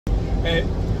Hey,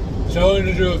 so I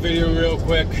wanted to do a video real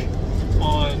quick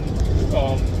on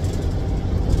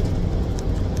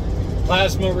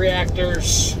plasma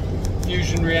reactors,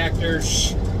 fusion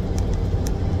reactors,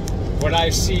 what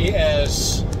I see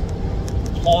as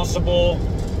plausible,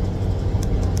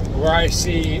 where I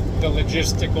see the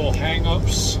logistical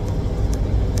hang-ups.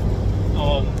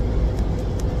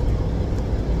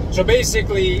 So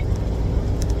basically,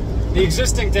 the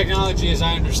existing technology, as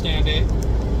I understand it,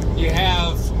 you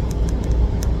have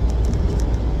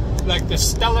like the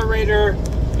stellarator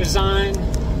design,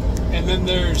 and then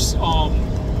there's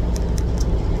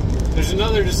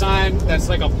another design that's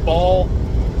like a ball.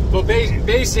 But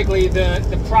basically,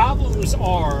 the problems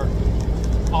are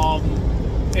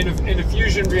in a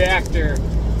fusion reactor,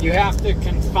 you have to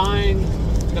confine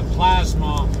the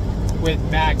plasma with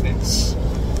magnets.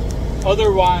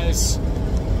 Otherwise,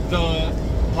 the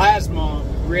plasma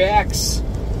reacts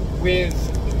with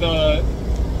the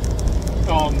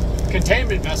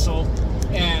containment vessel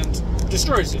and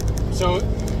destroys it. So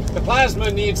the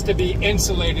plasma needs to be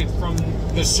insulated from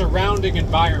the surrounding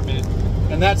environment,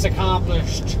 and that's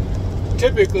accomplished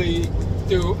typically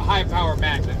through high power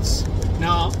magnets.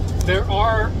 Now, there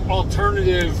are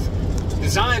alternative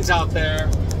designs out there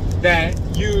that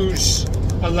use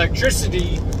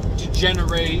electricity to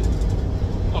generate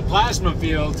a plasma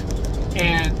field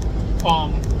and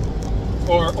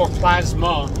or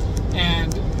plasma,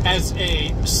 and as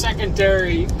a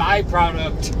secondary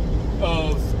byproduct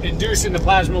of inducing the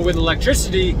plasma with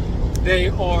electricity, they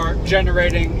are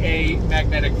generating a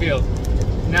magnetic field.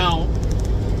 Now,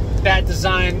 that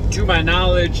design, to my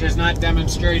knowledge, has not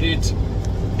demonstrated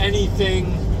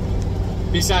anything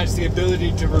besides the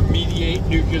ability to remediate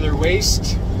nuclear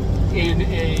waste in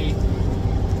a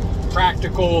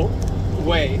practical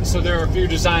way. So there are a few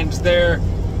designs there.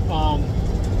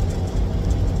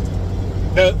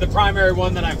 The primary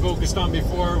one that I focused on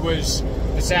before was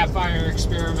the Sapphire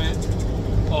experiment,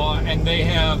 and they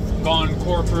have gone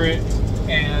corporate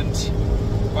and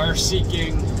are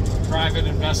seeking private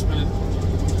investment.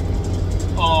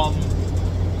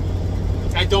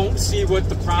 I don't see what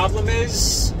the problem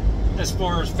is as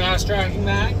far as fast tracking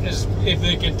that, as if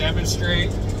they can demonstrate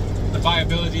the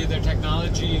viability of their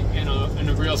technology in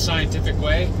a real scientific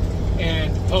way.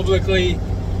 And publicly,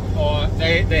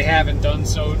 they haven't done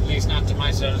so, at least not to my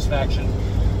satisfaction.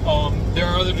 There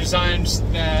are other designs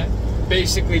that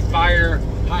basically fire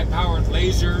high-powered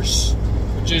lasers,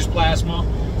 which is plasma,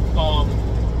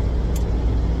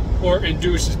 or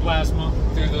induces plasma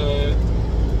through the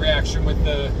reaction with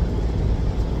the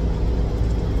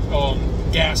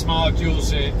gas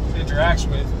molecules it interacts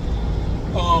with,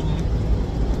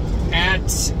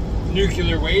 adds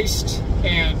nuclear waste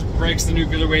and breaks the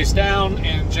nuclear waste down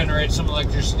and generates some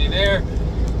electricity there.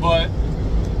 But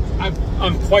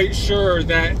I'm quite sure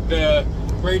that the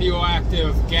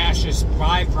radioactive gaseous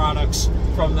byproducts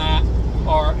from that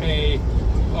are a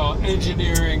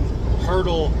engineering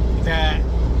hurdle that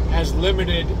has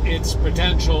limited its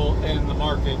potential in the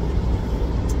market.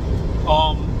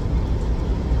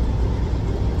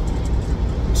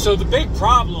 So the big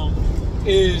problem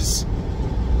is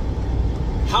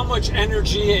how much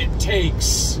energy it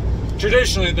takes.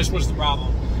 Traditionally, this was the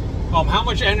problem. How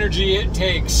much energy it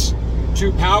takes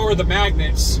to power the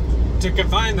magnets to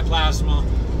confine the plasma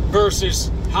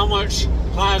versus how much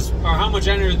plasma, or how much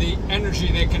energy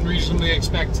they can reasonably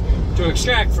expect to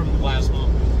extract from the plasma.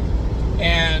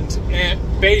 And it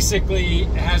basically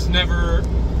has never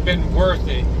been worth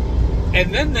it.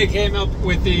 And then they came up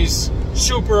with these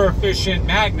super efficient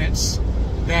magnets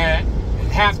that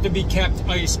have to be kept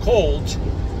ice cold.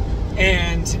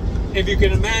 And if you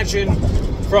can imagine,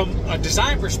 from a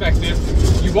design perspective,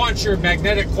 you want your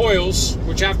magnetic coils,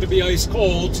 which have to be ice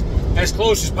cold, as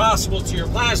close as possible to your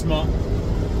plasma.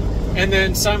 And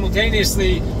then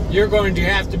simultaneously, you're going to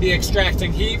have to be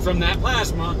extracting heat from that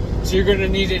plasma. So you're going to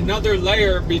need another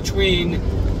layer between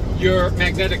your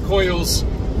magnetic coils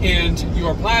and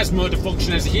your plasma to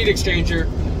function as a heat exchanger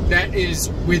that is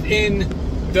within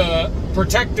the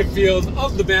protective field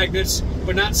of the magnets,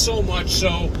 but not so much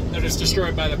so that it's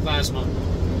destroyed by the plasma.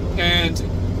 And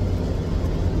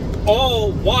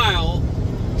all while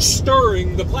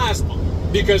stirring the plasma,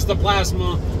 because the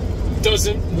plasma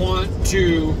doesn't want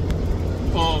to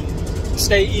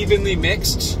stay evenly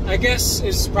mixed, I guess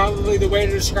is probably the way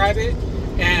to describe it.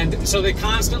 And so they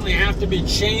constantly have to be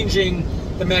changing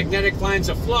the magnetic lines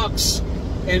of flux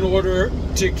in order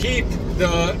to keep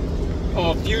the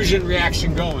fusion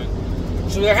reaction going.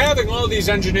 So they're having all these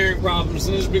engineering problems,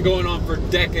 and this has been going on for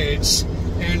decades,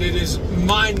 and it is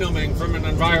mind-numbing from an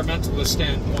environmentalist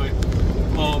standpoint,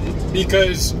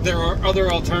 because there are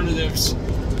other alternatives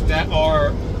that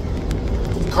are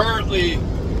definitely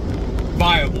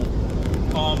viable.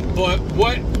 But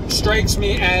what strikes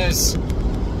me as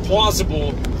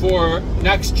plausible for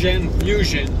next gen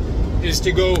fusion is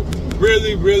to go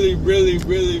really, really, really,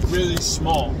 really, really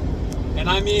small. And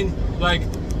I mean like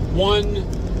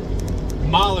 1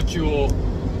 molecule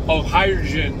of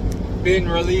hydrogen being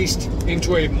released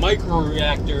into a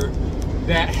microreactor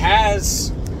that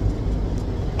has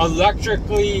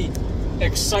electrically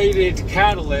excited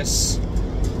catalysts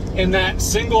in that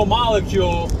single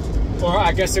molecule, or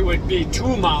I guess it would be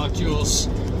 2 molecules,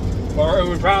 or it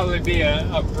would probably be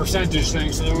a percentage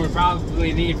thing, so they would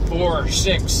probably need 4 or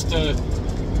 6 to,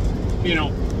 you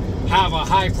know, have a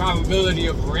high probability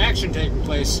of a reaction taking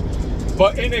place.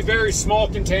 But in a very small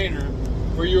container,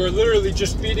 where you are literally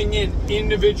just feeding in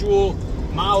individual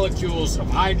molecules of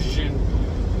hydrogen,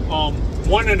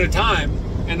 one at a time,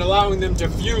 and allowing them to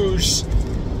fuse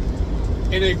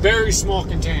in a very small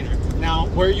container. Now,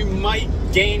 where you might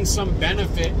gain some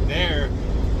benefit there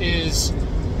is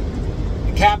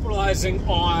capitalizing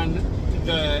on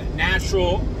the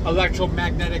natural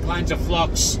electromagnetic lines of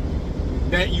flux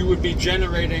that you would be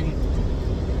generating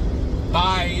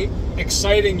by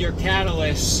exciting your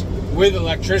catalysts with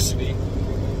electricity.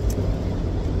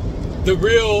 The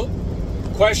real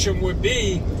question would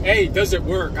be, hey, does it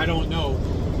work? I don't know.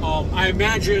 I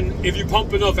imagine if you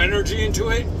pump enough energy into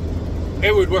it,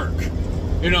 it would work.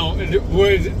 You know,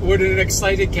 would an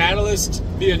excited catalyst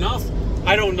be enough?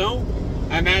 I don't know.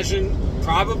 I imagine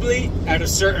probably at a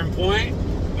certain point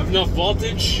of enough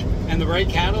voltage and the right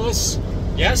catalyst,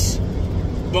 yes.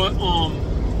 But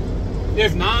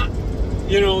if not,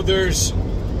 you know, there's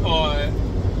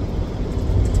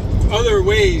other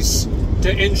ways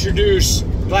to introduce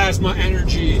plasma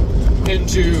energy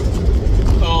into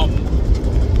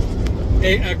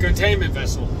a containment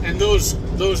vessel, and those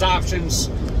options,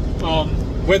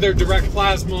 whether direct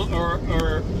plasma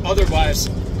or otherwise,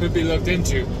 could be looked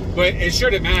into. But it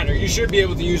shouldn't matter. You should be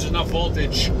able to use enough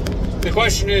voltage. The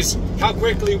question is, how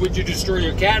quickly would you destroy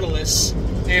your catalysts,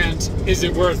 and is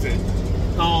it worth it?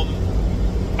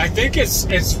 I think it's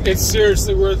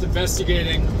seriously worth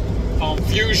investigating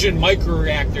fusion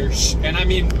microreactors, and I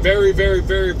mean very, very,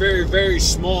 very, very, very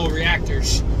small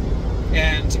reactors,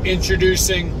 and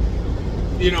introducing,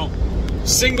 you know,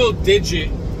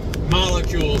 single-digit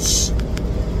molecules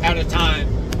at a time,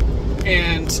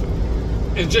 and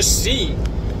just see.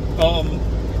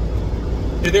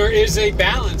 There is a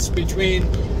balance between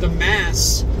the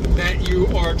mass that you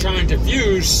are trying to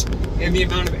fuse and the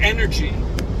amount of energy.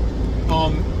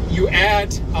 You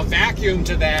add a vacuum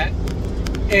to that,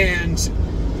 and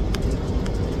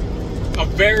a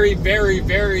very, very,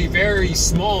 very, very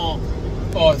small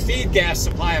feed gas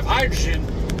supply of hydrogen.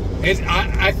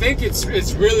 I think it's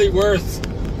really worth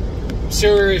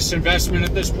serious investment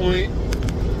at this point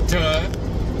to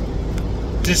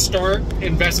start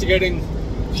investigating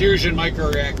fusion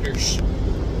microreactors.